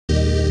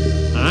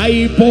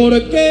Ay, ¿por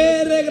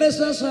qué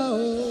regresas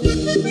ahora?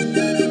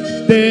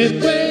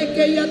 Después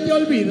que ya te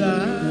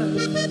olvidas,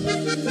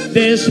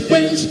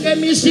 después que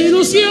mis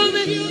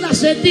ilusiones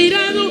las he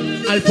tirado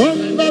al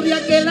fondo de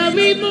aquel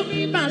abismo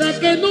para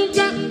que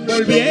nunca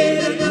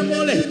volvieran a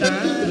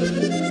molestar.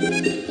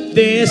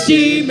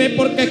 Decime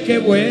por qué es que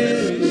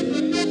vuelves,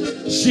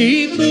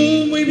 si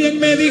tú muy bien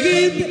me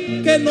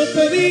dijiste que no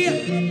podía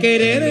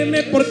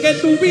quererme porque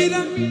tu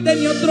vida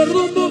tenía otro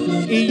rumbo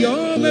y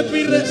yo me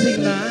fui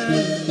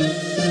resignado.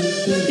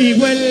 Y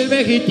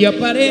vuelves y te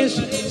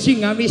apareces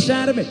sin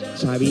avisarme,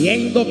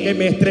 sabiendo que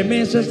me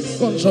estremeces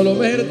con solo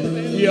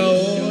verte. Y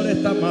ahora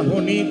está más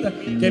bonita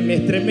que me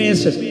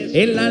estremeces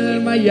el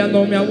alma, ya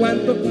no me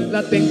aguanto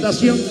la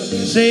tentación.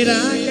 ¿Será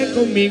que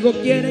conmigo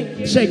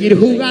quieren seguir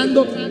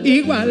jugando?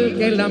 Igual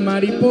que la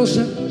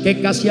mariposa que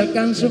casi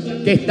alcanzo,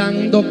 que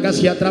estando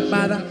casi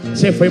atrapada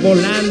se fue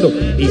volando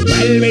y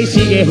vuelve y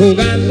sigue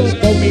jugando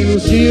con mi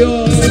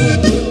ilusión.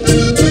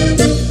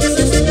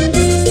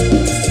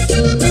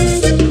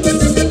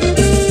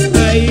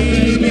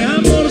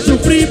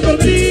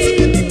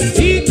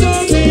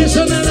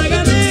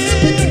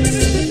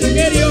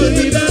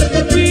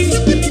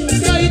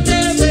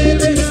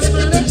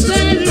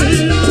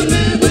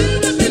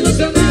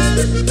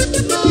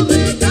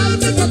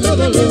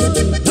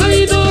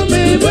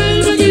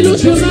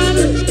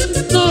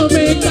 No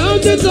me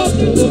causes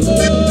todo.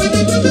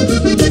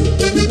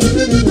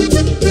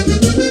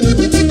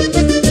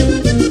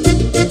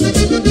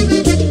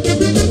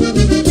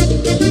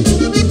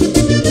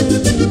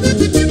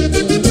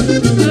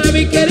 A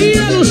mi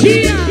querida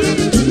Lucía,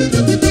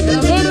 el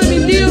amor de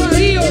mi tío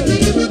Darío,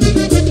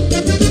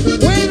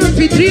 buen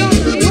anfitrión,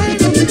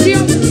 buen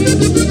anfitrión.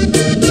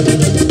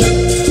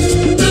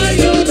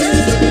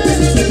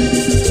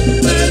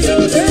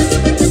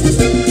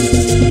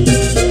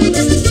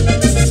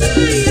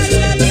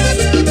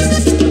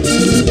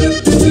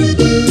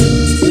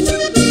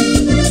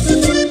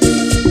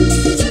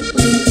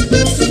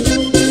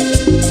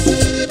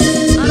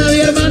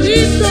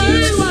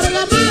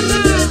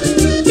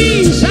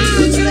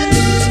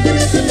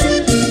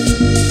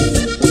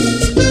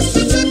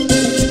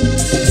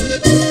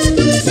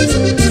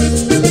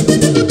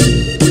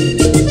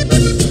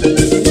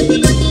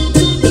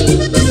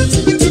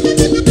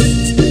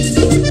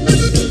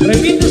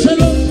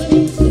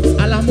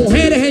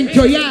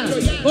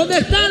 ¿Dónde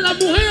están las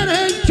mujeres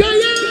en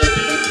Choyá?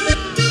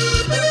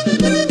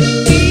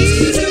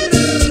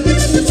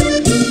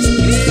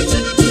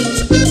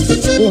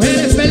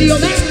 Mujeres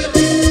peleoneras.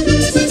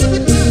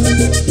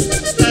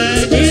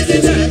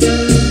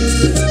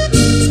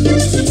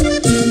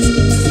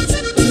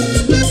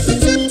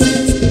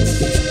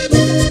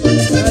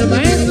 El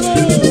maestro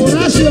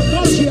Horacio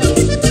Cosia.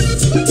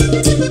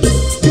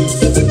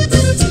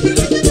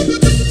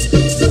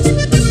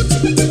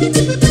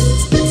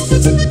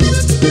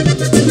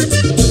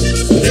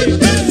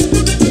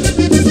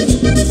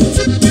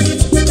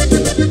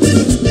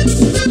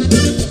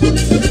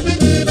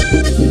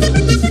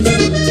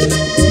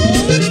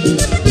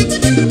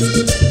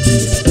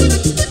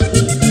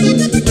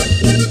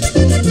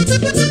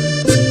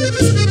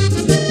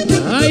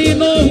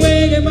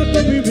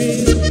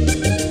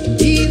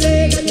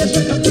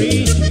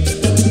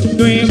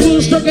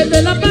 Que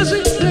te la pases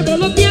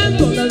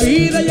revoloteando la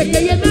vida y hay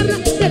que llenarla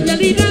de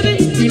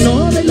realidades y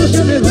no de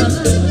ilusiones vanas.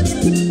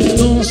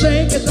 No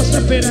sé qué estás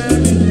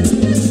esperando,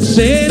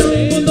 ser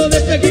un mundo de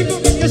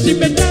espejismo que se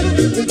inventaron,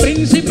 un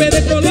príncipe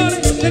de colores,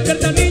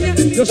 despierta niña,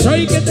 yo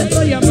soy que te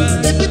estoy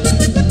llamando.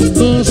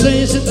 No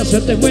sé si esta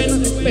suerte es buena,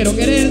 pero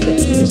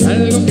quererte es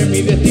algo que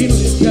mi destino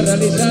se ha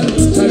realizado,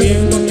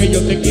 sabiendo que yo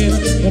te quiero,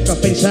 nunca has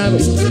pensado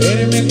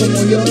quererme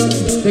como yo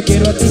te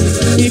quiero a ti,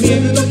 y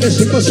viendo que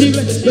es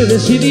imposible, lo he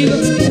decidido,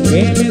 que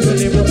me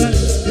duele borrar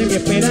de mi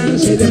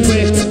esperanza y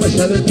después que ha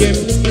pasado el tiempo,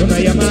 una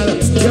llamada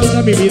y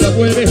ahora mi vida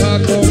vuelve a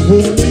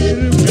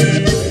confundirme.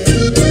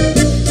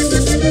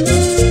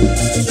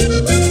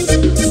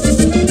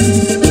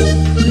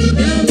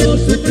 Mi amor,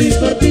 sufrí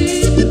por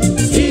ti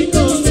y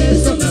con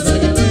eso nada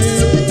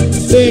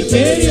gané. Te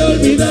quería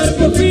olvidar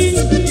por fin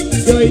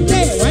y hoy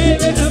te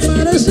vuelve a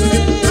aparecer.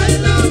 Ay,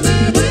 no me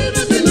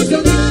vuelvas a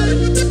ilusionar,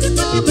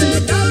 no me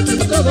causes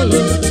otro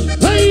dolor.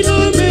 Ay, no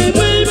me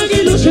vuelvas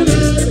a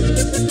ilusionar,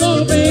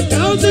 no me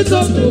causes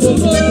otro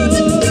dolor.